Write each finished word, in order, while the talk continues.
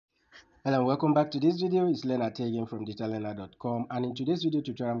Hello, welcome back to this video. It's Leonard again from digitallearner.com, and in today's video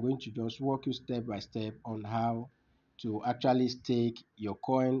tutorial I'm going to just walk you step by step on how to actually stake your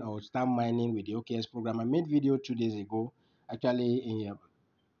coin or start mining with the OKX program. I made video 2 days ago actually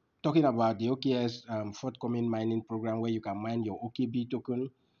talking about the OKX forthcoming mining program where you can mine your OKB token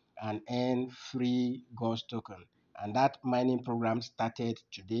and earn free Ghost token. And that mining program started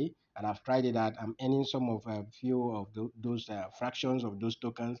today, and I've tried it out. I'm earning some of a few of those fractions of those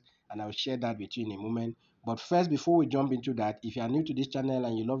tokens, and I'll share that with you in a moment. But first, before we jump into that, if you are new to this channel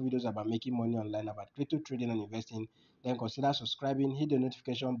and you love videos about making money online, about crypto trading and investing, then consider subscribing, hit the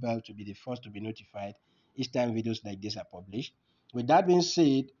notification bell to be the first to be notified each time videos like this are published. With that being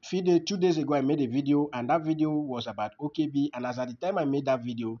said, 2 days ago I made a video, and that video was about OKB, and as at the time I made that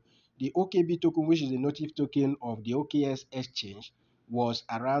video, the OKB token, which is the native token of the OKS exchange, was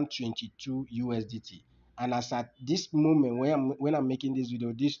around 22 USDT. And as at this moment when I'm making this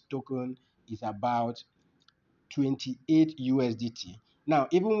video, this token is about 28 USDT. Now,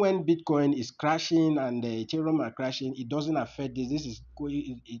 even when Bitcoin is crashing and the Ethereum are crashing, it doesn't affect this.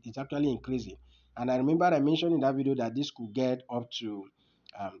 It's actually increasing. And I remember I mentioned in that video that this could get up to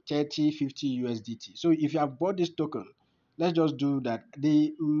 30, 50 USDT. So if you have bought this token, let's just do that.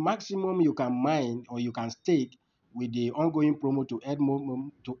 The maximum you can mine or you can stake with the ongoing promo to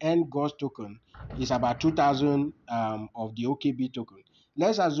earn Ghost token is about 2,000 of the OKB token.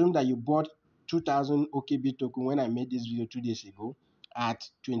 Let's assume that you bought 2,000 OKB token when I made this video 2 days ago at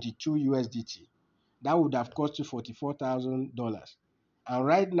 22 USDT. That would have cost you $44,000. And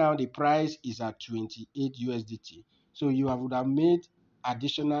right now the price is at 28 USDT. So you would have made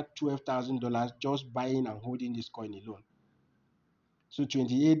additional $12,000 just buying and holding this coin alone. So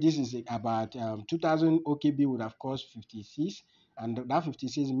 28, this is about 2,000 OKB would have cost 56, and that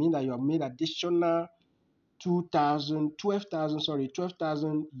 56 means that you have made additional 12,000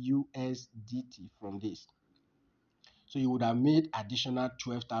 USDT from this. So you would have made additional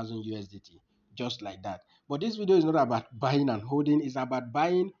 12,000 USDT just like that. But this video is not about buying and holding. It's about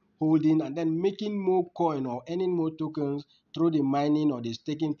buying, holding, and then making more coin or earning more tokens through the mining or the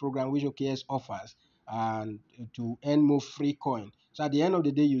staking program which OKS offers, and to earn more free coin. So at the end of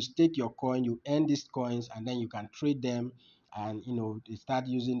the day, you stake your coin, you earn these coins, and then you can trade them and start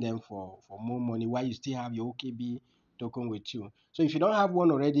using them for more money while you still have your OKB token with you. So if you don't have one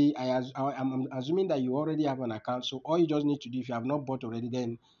already, I'm assuming that you already have an account. So all you just need to do, if you have not bought already,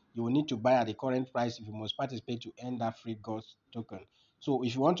 then you will need to buy at the current price if you must participate to earn that free Ghost token. So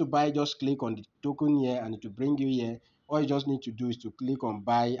if you want to buy, just click on the token here and it will bring you here. All you just need to do is to click on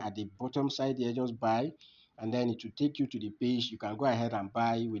buy at the bottom side here, just buy, and then it will take you to the page. You can go ahead and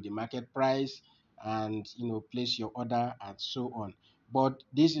buy with the market price and place your order and so on. But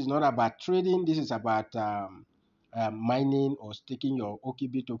this is not about trading. This is about mining or staking your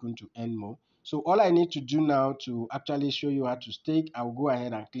OKB token to earn more. So all I need to do now to actually show you how to stake, I'll go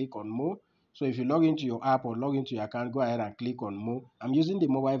ahead and click on more. So if you log into your app or log into your account, go ahead and click on more. I'm using the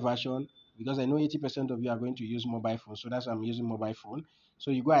mobile version because I know 80% of you are going to use mobile phone, so that's why I'm using mobile phone.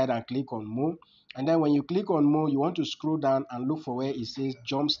 So you go ahead and click on more, and then when you click on more, you want to scroll down and look for where it says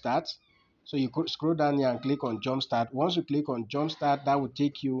jumpstart. So you could scroll down here and click on jumpstart. Once you click on jumpstart, that will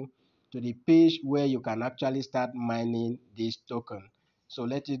take you to the page where you can actually start mining this token. So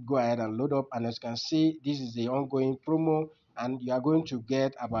let it go ahead and load up, and as you can see, this is the ongoing promo, and you are going to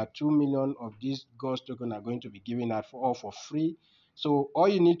get about 2 million of these Ghost token are going to be given out for all for free. So all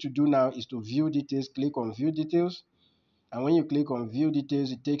you need to do now is to view details. Click on view details, and when you click on view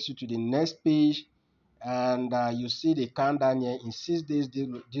details, it takes you to the next page, and you see the countdown here. In 6 days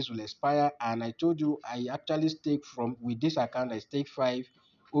this will expire, and I told you I actually stake from with this account. I stake 5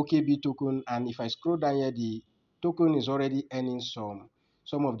 OKB token, and if I scroll down here, the token is already earning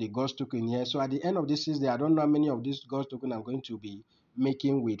some of the Ghost token here. So at the end of this 6 days, I don't know how many of these Ghost token I'm going to be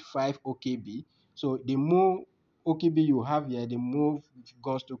making with 5 OKB. So the more OKB you have here, the more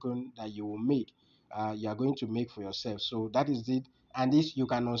Ghost token that you will make, you are going to make for yourself. So that is it. And this you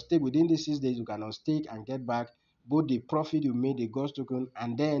can unstake within the 6 days. You can unstake and get back both the profit you made, the Ghost token,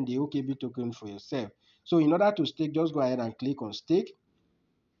 and then the OKB token for yourself. So in order to stake, just go ahead and click on stake.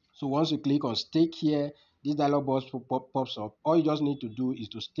 So once you click on stake here, this dialog box pops up. All you just need to do is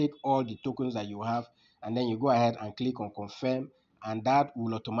to stake all the tokens that you have, and then you go ahead and click on confirm, and that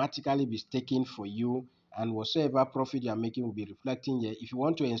will automatically be staking for you, and whatsoever profit you are making will be reflecting here. If you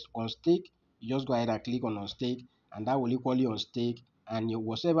want to unstake, you just go ahead and click on unstake, and that will equally unstake, and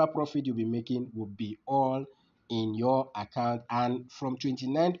whatever profit you'll be making will be all in your account. And from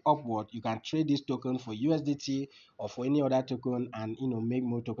 29th upward, you can trade this token for USDT or for any other token, and make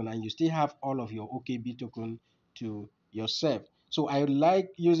more token, and you still have all of your OKB token to yourself. So I like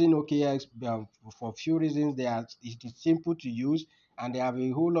using OKX for a few reasons. It is simple to use, and they have a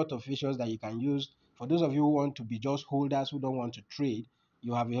whole lot of features that you can use. For those of you who want to be just holders who don't want to trade,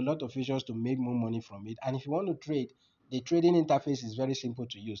 you have a lot of features to make more money from it. And if you want to trade, the trading interface is very simple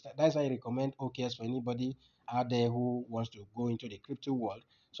to use. That's why I recommend OKX for anybody out there who wants to go into the crypto world.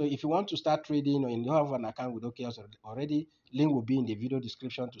 So if you want to start trading or you have an account with OKX already, link will be in the video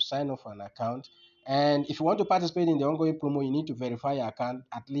description to sign up for an account. And if you want to participate in the ongoing promo, you need to verify your account,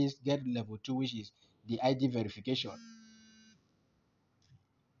 at least get level 2, which is the ID verification.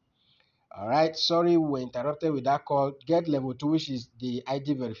 All right, sorry we were interrupted with that call. Get level 2, which is the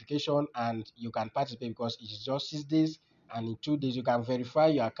ID verification, and you can participate because it is just 6 days, and in 2 days you can verify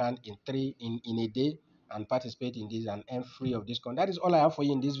your account in a day and participate in this and earn free of this con. That is all I have for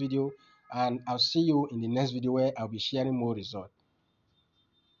you in this video, and I'll see you in the next video where I'll be sharing more results.